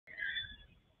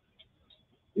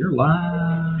You're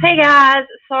live. Hey guys,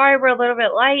 sorry we're a little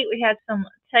bit late. We had some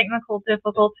technical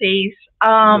difficulties.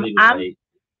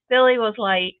 Billy was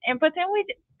late, but then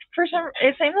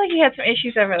it seemed like he had some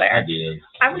issues over there. I did.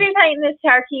 I'm gonna be painting this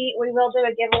turkey. We will do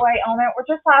a giveaway on it. We're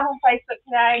just live on Facebook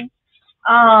today.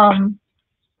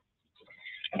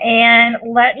 And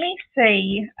let me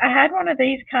see. I had one of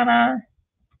these kind of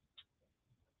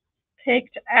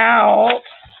picked out.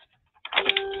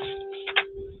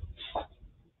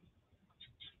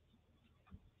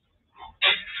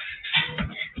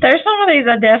 There's some of these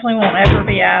I definitely won't ever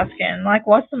be asking. Like,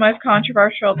 what's the most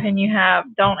controversial opinion you have?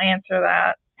 Don't answer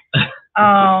that.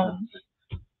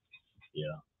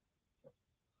 Yeah.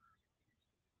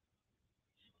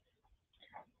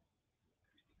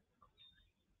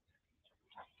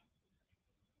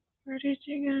 Where did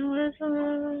you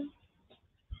go?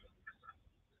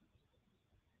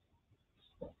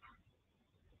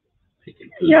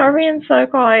 Y'all are being so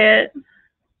quiet.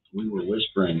 We were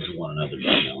whispering to one another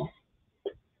right now.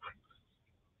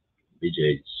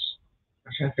 BJ's.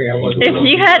 If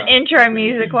you had intro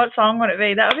music, what song would it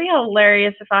be? That would be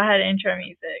hilarious if I had intro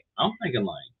music. I'm thinking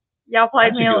like y'all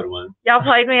played me a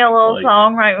little like,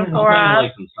 song right before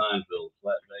like some Seinfeld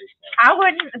flat bass. I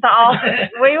wouldn't. The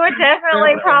Office. We would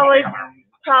definitely probably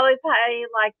play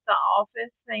like the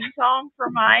Office theme song for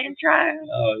my intro.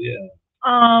 Oh yeah.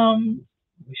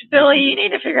 Billy, you need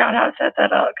to figure out how to set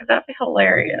that up because that'd be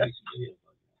hilarious.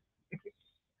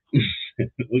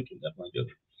 We can definitely do it.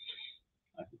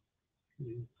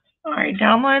 All right,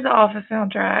 download the Office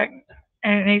soundtrack,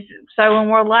 and so when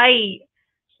we're late,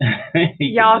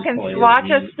 y'all can watch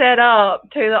us set up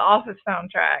to the Office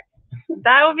soundtrack.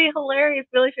 That would be hilarious.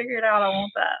 Billy, figure it out. I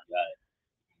want that.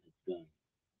 Got it.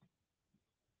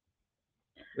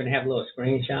 We're gonna have little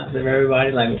screenshots of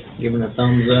everybody, like giving a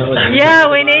thumbs up. Yeah,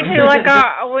 we need to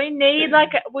we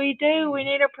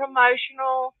need a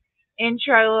promotional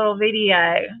intro little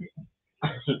video.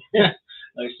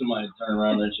 Like somebody turn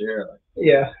around their chair,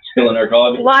 like spilling their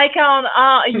coffee. Like on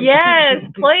yes,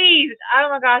 please. Oh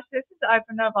my gosh, this has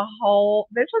opened up a whole.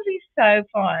 This would be so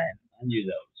fun. I knew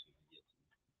that was going to get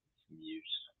some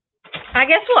use. I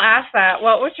guess we'll ask that.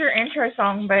 What would your intro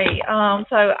song be?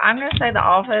 So I'm gonna say The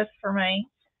Office for me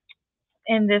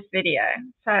in this video.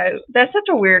 So that's such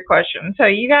a weird question. So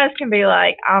you guys can be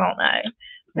like, I don't know,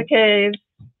 because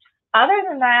other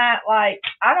than that, like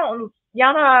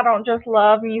y'all know I don't just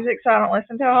love music, so I don't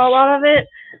listen to a whole lot of it.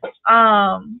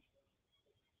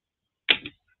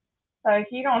 So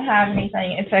if you don't have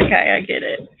anything, it's okay. I get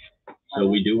it. So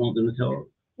we do want them to tell us.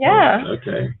 Yeah.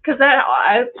 Okay. Because that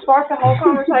sparked a whole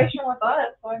conversation with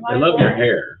us. So I love your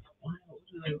hair.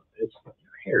 Your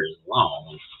hair is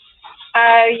long.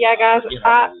 Yeah, guys.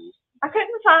 I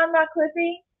couldn't find my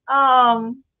clippy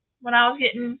when I was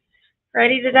getting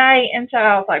ready today, and so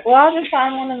I was like, well, I'll just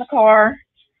find one in the car,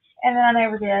 and then I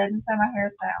never did, and so my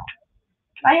hair's down.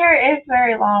 My hair is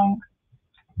very long.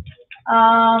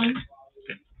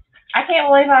 I can't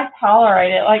believe I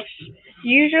tolerate it. Like,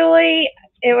 usually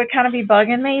it would kind of be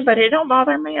bugging me, but it don't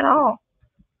bother me at all.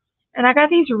 And I got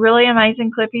these really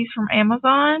amazing clippies from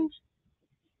Amazon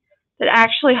that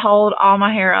actually hold all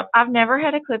my hair up. I've never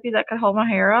had a clippy that could hold my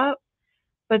hair up,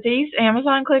 but these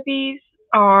Amazon clippies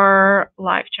are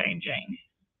life-changing.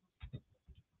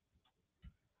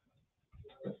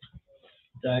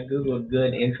 So I googled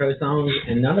good intro songs,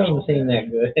 and none of them seem that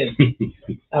good.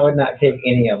 I would not pick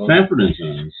any of them. Sanford and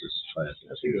Sons is classic.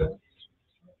 That's good.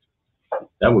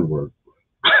 That would work.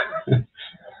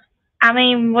 I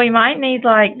mean, we might need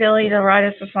like Billy to write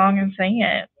us a song and sing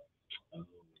it.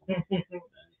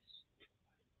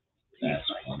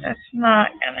 That's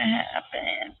not gonna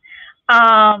happen.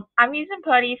 I'm using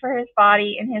putty for his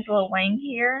body and his little wing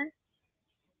here.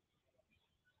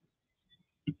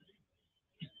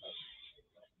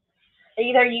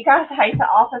 Either you guys hate The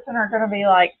Office and are gonna be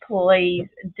like, please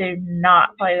do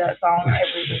not play that song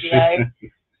every video.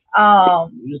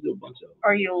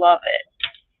 Or you love it.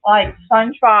 Like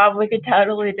SpongeBob, we could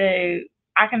totally do.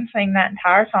 I can sing that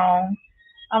entire song.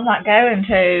 I'm not going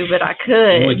to, but I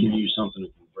could. We can use something to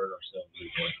convert ourselves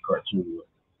into a cartoon look.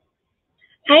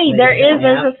 Hey, there's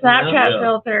a Snapchat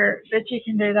filter that you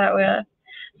can do that with.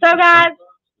 So guys,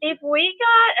 if we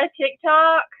got a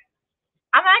TikTok,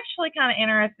 I'm actually kind of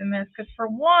interested in this because for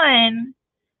one,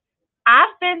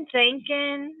 I've been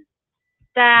thinking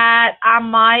that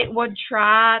I would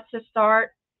try to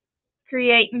start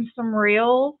creating some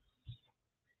reels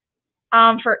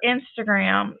for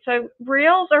Instagram. So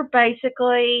reels are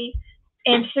basically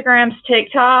Instagram's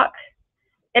TikTok.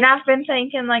 And I've been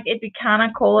thinking like it'd be kind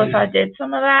of cool if I did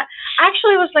some of that. I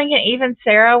actually was thinking even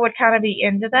Sarah would kind of be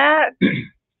into that.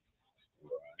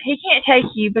 he can't take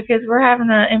you because we're having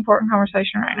an important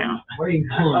conversation right now. Where are you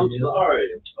going? I'm Bill? sorry.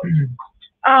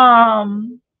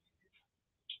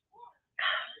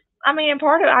 I mean,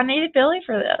 part of I needed Billy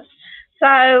for this.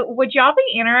 So, would y'all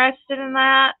be interested in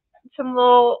that? Some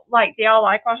little, like, do y'all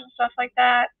like watching stuff like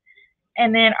that?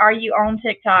 And then, are you on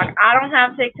TikTok? I don't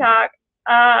have TikTok.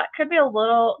 Could be a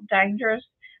little dangerous,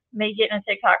 me getting a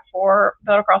TikTok for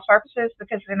Build Across purposes,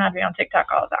 because then I'd be on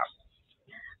TikTok all the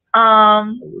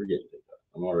time. We're getting to that.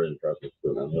 I'm already in the process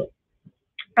of doing that.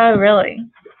 Oh, really?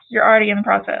 You're already in the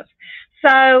process.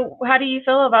 So, how do you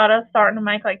feel about us starting to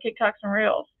make, like, TikToks and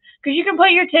Reels? Because you can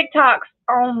put your TikToks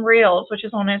on Reels, which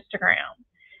is on Instagram.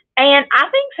 And I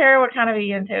think Sarah would kind of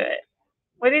be into it.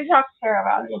 We need to talk to Sarah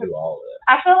about We'll it. do all of that.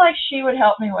 I feel like she would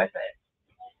help me with it.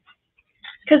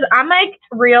 Because I make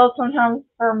Reels sometimes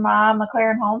for my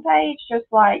McLaren homepage, just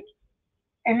like,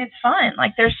 and it's fun.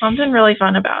 Like, there's something really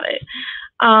fun about it.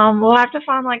 We'll have to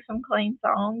find, like, some clean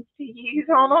songs to use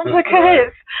on them,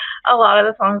 because a lot of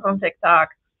the songs on TikTok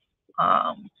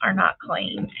are not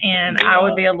clean, and I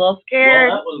would be a little scared.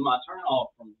 Well, that was my turn off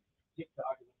from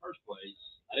TikTok in the first place.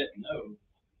 I didn't know.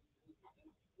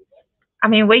 I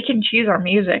mean, we can choose our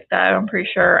music, though. I'm pretty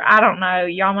sure. I don't know.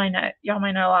 Y'all may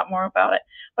know a lot more about it.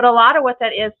 But a lot of what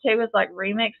that is too is like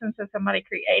remixing. So somebody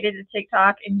created a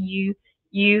TikTok and you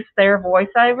use their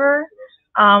voiceover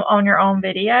on your own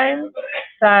video.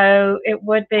 So it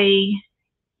would be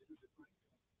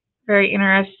very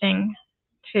interesting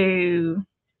to,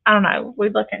 I don't know,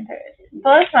 we'd look into it. So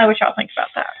let us know what y'all think about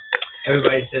that.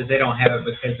 Everybody says they don't have it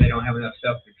because they don't have enough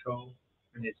self-control,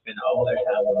 and it's been all their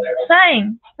time on there.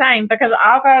 Same, because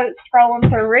I'll go scrolling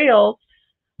through Reels,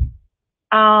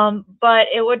 but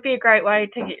it would be a great way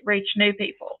to reach new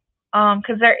people,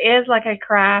 because there is like a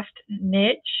craft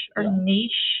niche or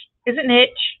niche. Is it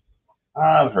niche?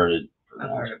 I've heard it. I've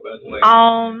heard it both ways.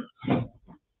 On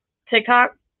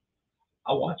TikTok.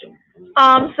 I'll watch them.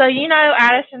 So you know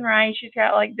Addison Rae, she's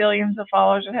got like billions of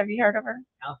followers. Have you heard of her?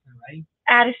 Allison Ray?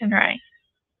 Addison Rae.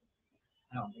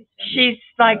 I don't think so. She's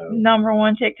like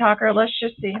 #1 TikToker. Let's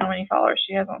just see how many followers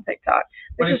she has on TikTok.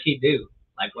 What does she do?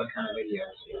 Like, what kind of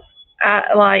videos?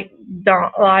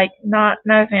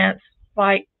 No offense,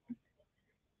 like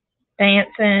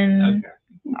dancing. Okay.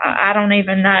 I don't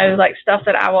even know, like stuff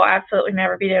that I will absolutely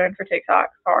never be doing for TikTok.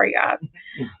 Sorry, guys.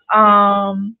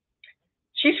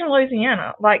 She's from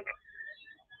Louisiana, like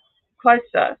close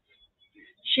to us.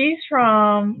 She's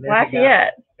from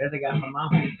Lafayette. There's a guy from my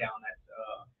hometown that's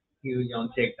huge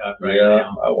on TikTok right Yeah,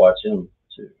 now. I watch him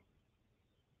too.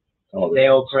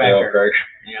 Dale Cracker.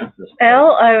 Yeah.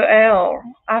 LOL.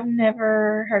 I've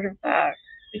never heard of that.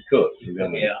 He cooks. He's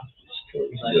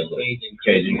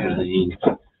Cajun cuisine.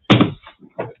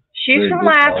 She's from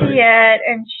Lafayette,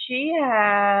 and she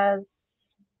has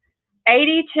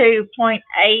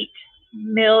 82.8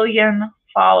 million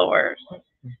followers.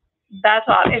 That's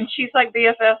odd. And she's like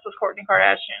BFFs with Kourtney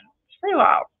Kardashian. It's pretty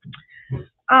wild.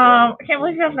 I can't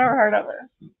believe I've never heard of her.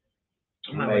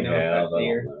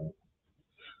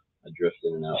 I drift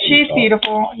in and out. She's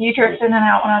beautiful. You drift in and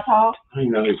out when I talk. I don't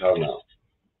even know who you're talking about.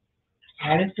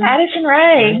 Addison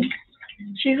Rae.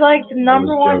 She's like the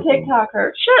 #1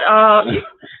 TikToker. Shut up.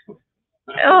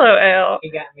 LOL. He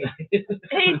got me.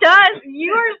 He does.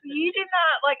 You do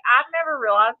not, like, I've never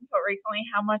realized until recently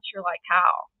how much you're like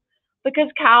Kyle.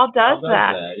 Because Kyle does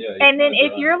that. Yeah, and then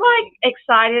if you're like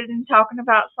excited and talking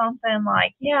about something,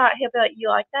 like, yeah, he'll be like, you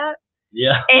like that?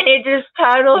 Yeah. And it just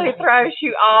totally throws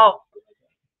you off.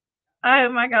 Oh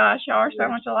my gosh, y'all are so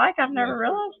much alike. I've never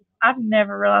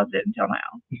realized it until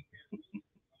now.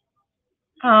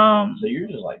 So you're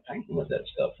just like painting with that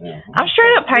stuff now. I'm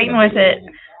straight up painting with it.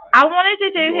 I wanted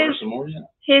to do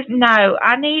no,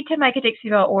 I need to make a Dixie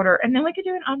Belle order, and then we could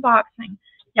do an unboxing.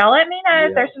 Y'all let me know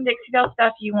if there's some Dixie Belle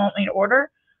stuff you want me to order,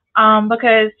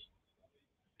 because,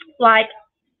 like,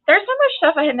 there's so much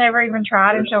stuff I had never even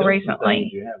tried until recently.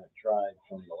 You haven't tried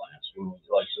from the last one,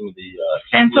 like some of the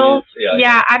stencils.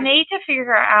 Yeah, I need to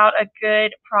figure out a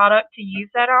good product to use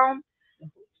that on.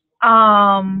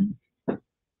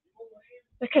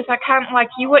 Because I kind of, like,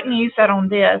 you wouldn't use that on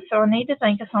this, so I need to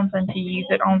think of something to use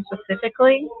it on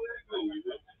specifically.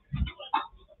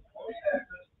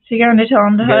 So you're going to tell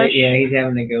him to hush? Yeah, he's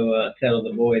having to go settle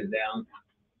the boys down.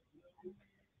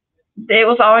 It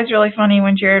was always really funny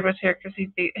when Jared was here, because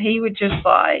he would just,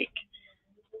 like,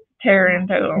 tear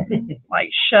into them.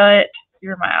 Like, shut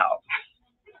your mouth.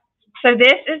 So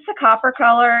this is the copper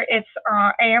color. It's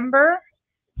amber.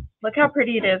 Look how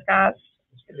pretty it is, guys.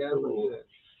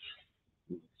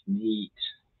 Neat.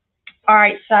 All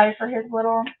right, so for his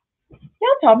little,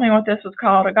 y'all told me what this was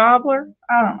called, a gobbler?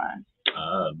 I don't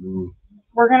know.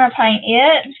 We're going to paint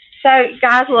it, So,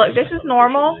 guys, look, this is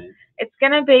normal. It's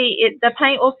going to be, the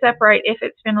paint will separate if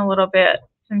it's been a little bit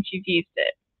since you've used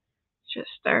it. Just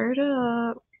stir it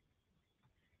up.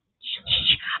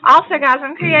 Also, guys,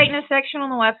 I'm creating a section on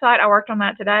the website. I worked on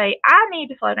that today. I need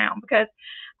to slow down because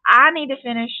I need to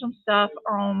finish some stuff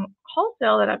on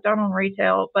wholesale that I've done on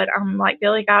retail. But I'm like,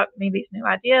 Billy got me these new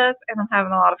ideas, and I'm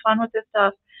having a lot of fun with this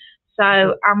stuff. So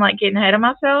I'm like getting ahead of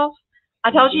myself.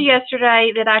 I told you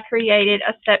yesterday that I created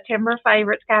a September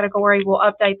favorites category. We'll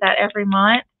update that every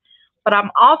month. But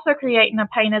I'm also creating a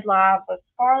Painted Live with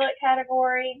Scarlet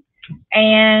category.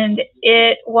 And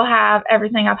it will have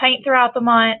everything I paint throughout the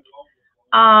month.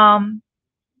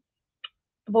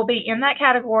 Will be in that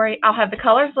category. I'll have the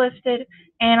colors listed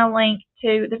and a link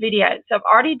to the video. So I've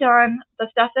already done the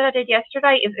stuff that I did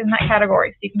yesterday is in that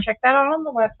category. So you can check that out on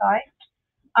the website.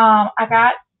 I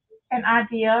got an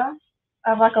idea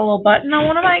of like a little button I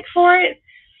want to make for it.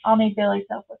 I'll need Billy's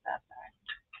help with that.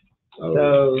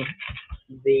 So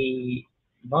the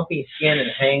bumpy skin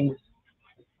that hangs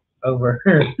over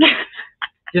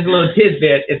just a little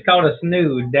tidbit. It's called a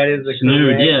snood. That is the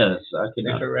Snood, correct, yes. I can.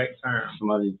 the correct term.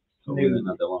 Somebody told me that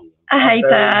not that long ago. I hate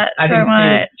that I so do too.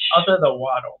 much. Also the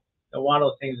wattle. The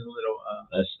wattle seems a little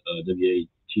That's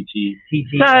W-A-T-T.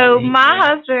 TT. So my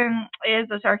husband is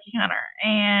a turkey hunter,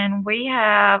 and we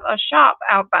have a shop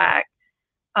out back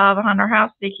behind our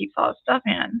house that he keeps all his stuff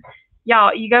in.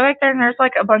 Y'all, you go back there and there's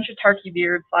like a bunch of turkey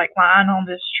beards like lying on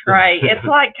this tray. It's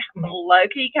like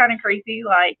low-key kind of creepy,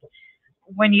 like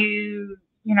when you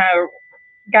know,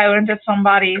 go into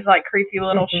somebody's like creepy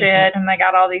little shed and they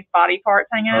got all these body parts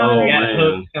hanging out. Oh, Got man.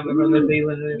 hooks coming from the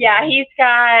ceiling. Yeah, he's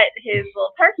got his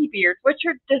little turkey beards, which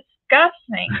are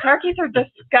disgusting. Turkeys are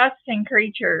disgusting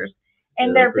creatures. And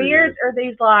Yeah, their they're pretty beards are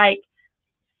these like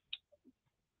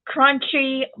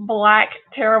crunchy, black,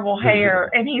 terrible hair.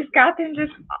 And he's got them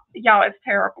just, y'all, it's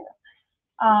terrible.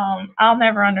 I'll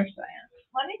never understand.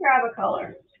 Let me grab a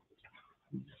color.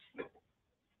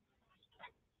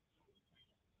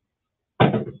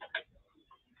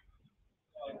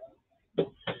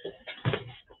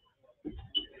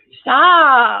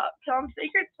 Stop! Some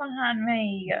secrets behind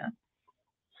me.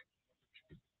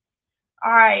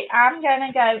 All right, I'm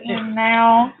gonna go in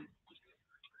now.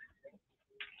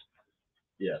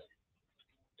 Yeah.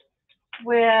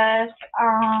 With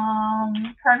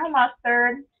Colonel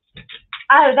Mustard.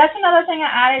 Oh, that's another thing I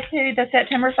added to the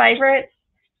September favorites.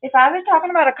 If I've been talking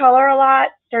about a color a lot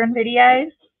during videos,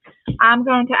 I'm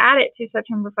going to add it to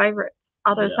September favorites.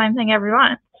 I'll do the same thing every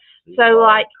month. So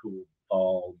like, cool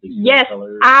fall, yes,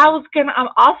 colors. I'm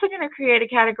also gonna create a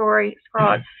category,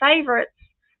 Scarlet favorites.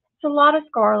 It's a lot of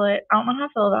Scarlet. I don't know how I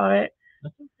feel about it.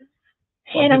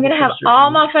 And I'm gonna have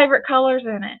all my favorite colors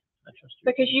in it.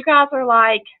 Because you guys are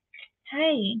like,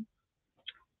 hey,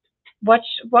 what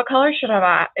color should I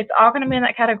buy? It's all going to be in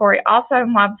that category. Also,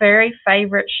 my very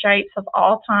favorite shapes of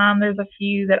all time, there's a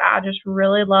few that I just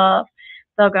really love.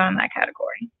 They'll go in that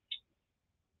category.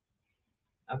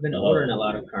 I've been ordering a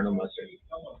lot of Colonel Mustard.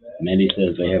 Mandy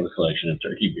says they have a collection of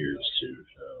turkey beards too.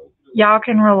 So. Y'all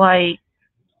can relate.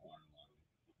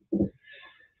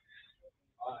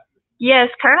 Yes,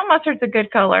 Colonel Mustard's a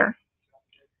good color.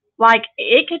 Like,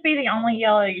 it could be the only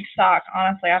yellow you stock,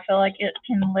 honestly. I feel like it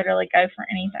can literally go for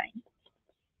anything.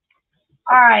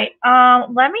 All right,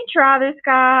 let me try this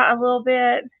guy a little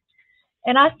bit.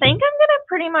 And I think I'm going to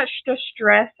pretty much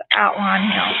distress outline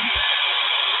him.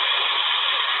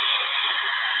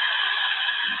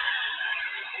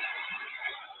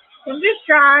 I'm just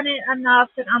drying it enough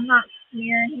that I'm not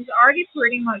smearing. He's already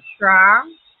pretty much dry.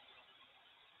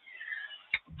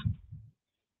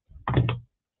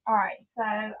 Alright, so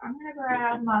I'm going to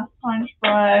grab my sponge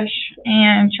brush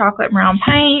and chocolate brown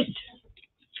paint.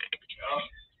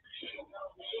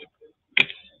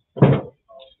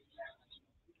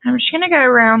 I'm just going to go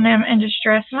around them and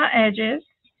distress my edges.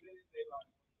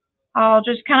 I'll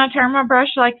just kind of turn my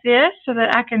brush like this so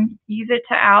that I can use it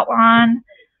to outline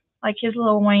like his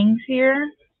little wings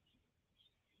here.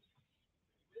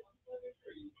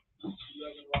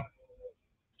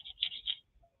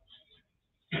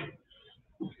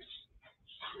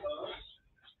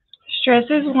 Distress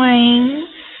his wings.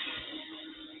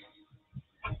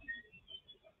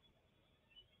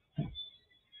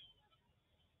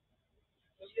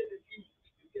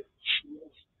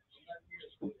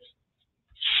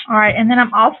 All right, and then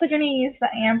I'm also going to use the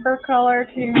amber color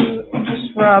to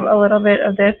just rub a little bit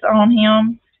of this on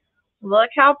him. Look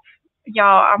how,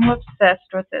 y'all, I'm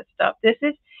obsessed with this stuff. This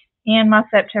is in my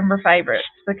September favorites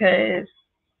because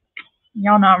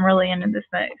y'all know I'm really into this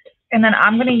move. And then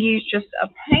I'm going to use just a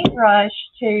paintbrush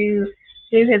to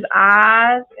do his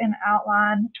eyes and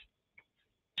outline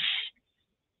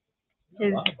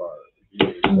his lot of our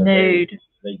viewers said nude.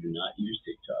 they do not use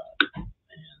TikTok,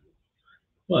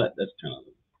 but that's kind of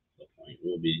the point.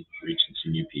 We'll be reaching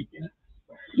some new people.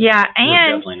 Yeah, We're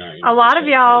and definitely not a lot of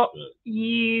using y'all Facebook.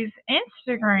 use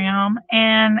Instagram,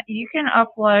 and you can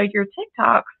upload your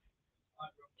TikToks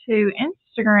to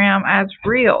Instagram as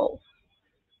reels.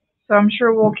 So I'm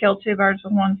sure we'll kill two birds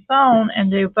with one stone and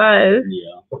do both.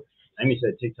 Yeah. Amy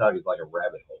said TikTok is like a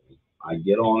rabbit hole. I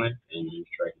get on it and lose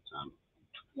track of time.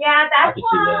 Yeah, I that's can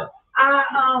see why that.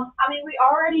 I mean, we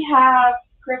already have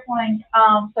crippling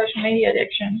social media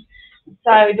addiction.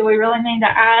 So do we really need to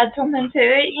add something to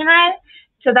it, you know?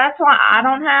 So that's why I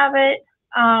don't have it.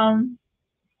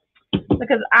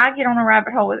 Because I get on a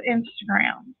rabbit hole with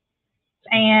Instagram.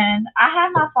 And I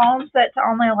have my phone set to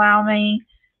only allow me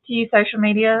to use social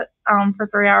media for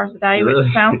 3 hours a day, Really?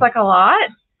 which sounds like a lot.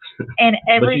 And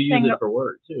But every you use single it for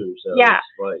work too, so Yeah. it's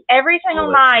like every single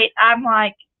all night I'm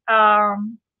like,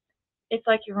 it's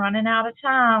like you're running out of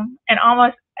time. And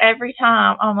almost every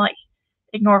time I'm like,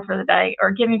 ignore for the day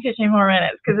or give me 15 more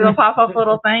minutes because it'll pop up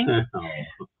little things. Is that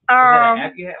an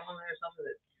app you have on there or something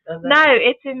that does that? No,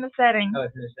 it's in the settings. Oh,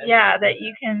 it's in the settings. Yeah, that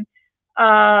you can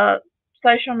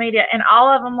social media, and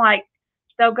all of them, like,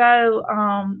 they'll go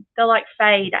they'll like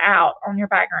fade out on your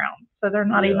background, so they're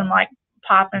not Yeah. even like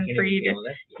popping You for can't you even to feel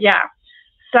it. yeah.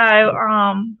 So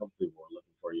couple people are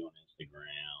looking for you on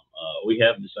Instagram. We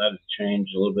have decided to change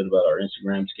a little bit about our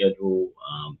Instagram schedule.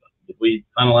 Did we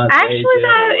finalize days actually yet,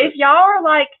 though, or if y'all are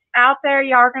like out there,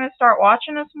 y'all are gonna start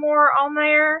watching us more on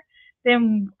there,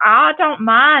 then I don't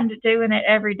mind doing it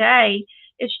every day.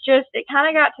 It's just it kind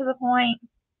of got to the point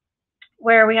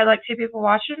where we had like 2 people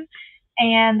watching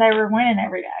and they were winning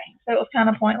every day, so it was kind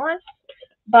of pointless.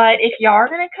 But if y'all are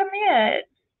gonna commit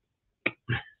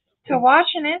to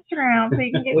watching Instagram, so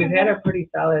you can get We've some had a pretty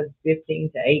solid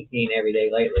 15 to 18 every day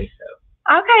lately,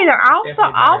 so. okay, then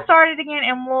Definitely I'll better. start it again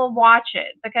and we'll watch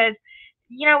it because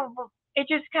you know it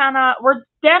just kind of we're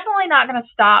definitely not gonna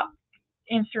stop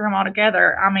Instagram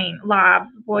altogether. I mean, live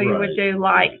we would Right, do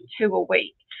like right. 2 a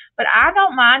week, but I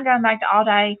don't mind going back to all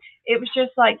day. It was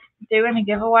just like doing a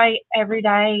giveaway every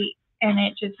day and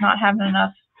it just not having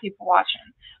enough people watching.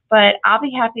 But I'll be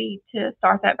happy to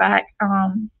start that back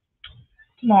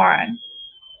tomorrow.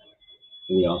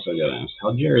 We also got asked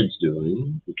how Jared's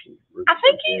doing. I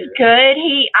think he's good.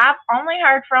 I've only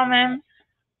heard from him.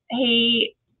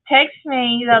 He texted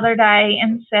me the other day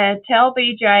and said, "Tell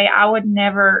BJ I would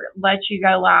never let you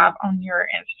go live on your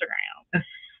Instagram."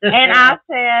 And I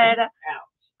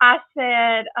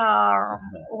said,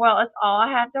 well, it's all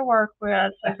I have to work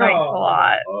with, so thanks a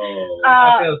lot. Oh,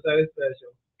 I feel so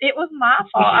special. It was my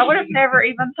fault. I would have never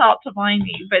even thought to blame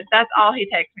you, but that's all he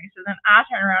texted me. So then I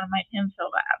turned around and made him feel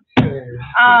bad.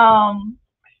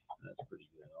 that's pretty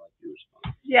good. I like your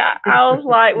response. Yeah, I was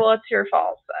like, well, it's your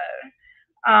fault, so.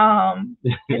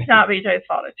 It's not BJ's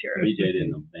fault, it's yours. BJ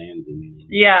didn't abandon me.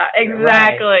 Yeah,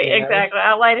 exactly, Right, you know? exactly.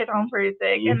 I laid it on pretty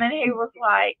thick. And then he was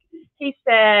like, he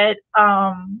said,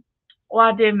 well,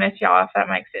 I do miss y'all if that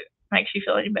makes you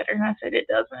feel any better. And I said, it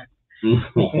doesn't.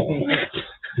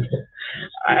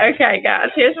 Okay, guys,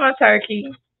 here's my turkey.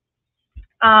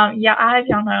 Yeah, I have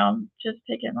y'all know I'm just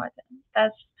picking with him.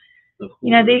 That's,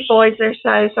 you know, these boys, they're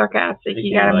so sarcastic. He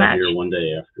You came gotta by match. here one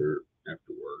day after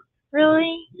work.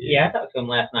 Really? Yeah, I talked to him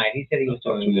last night. He said he was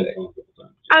doing good.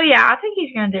 Oh yeah, I think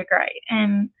he's gonna do great,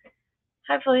 and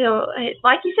hopefully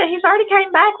like you said, he's already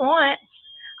came back once.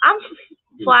 I'm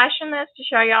flashing this to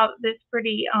show y'all this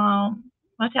pretty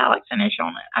metallic finish on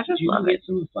it. I Did just you love get it.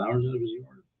 some of the flowers out of his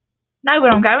yard? No,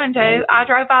 but I'm going to. I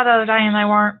drove by the other day and they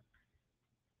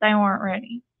weren't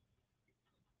ready.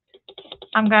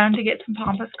 I'm going to get some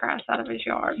pampas grass out of his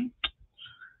yard.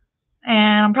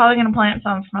 And I'm probably going to plant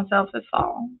some for myself this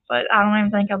fall, but I don't even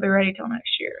think I'll be ready till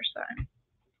next year. So,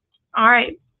 all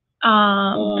right,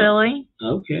 Billy.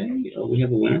 Okay, we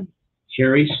have a winner.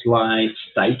 Cherry Slide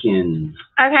Steichen.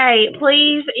 Okay,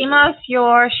 please email us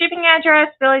your shipping address.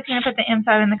 Billy's going to put the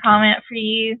info in the comment for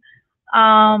you.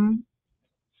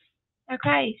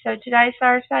 Okay, so today's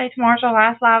Thursday. Tomorrow's our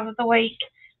last live of the week.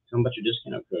 Tell them about your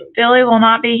discount code. Billy will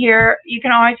not be here. You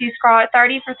can always use Scroll at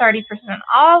 30 for 30%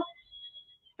 off.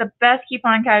 It's the best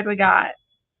coupon code we got.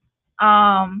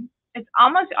 It's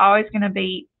almost always going to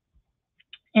be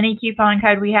any coupon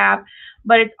code we have,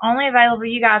 but it's only available to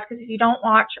you guys because if you don't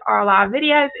watch our live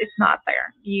videos, it's not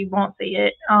there. You won't see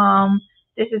it.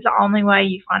 This is the only way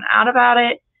you find out about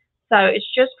it. So it's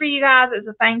just for you guys as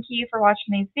a thank you for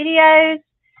watching these videos.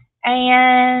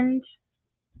 And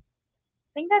I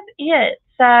think that's it.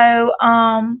 So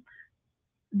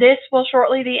this will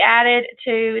shortly be added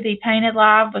to the Painted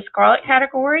Live with Scarlet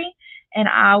category, and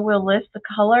I will list the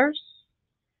colors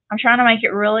I'm trying to make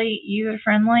it really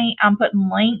user-friendly. I'm putting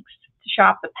links to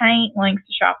shop the paint, links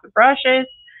to shop the brushes,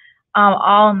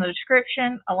 all in the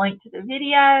description, a link to the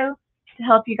video to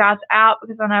help you guys out,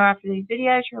 because I know after these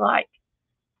videos you're like,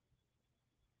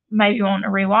 maybe want to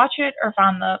rewatch it or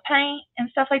find the paint and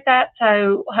stuff like that.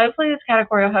 So hopefully this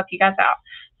category will help you guys out.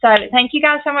 So thank you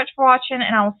guys so much for watching,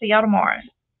 and I will see y'all tomorrow.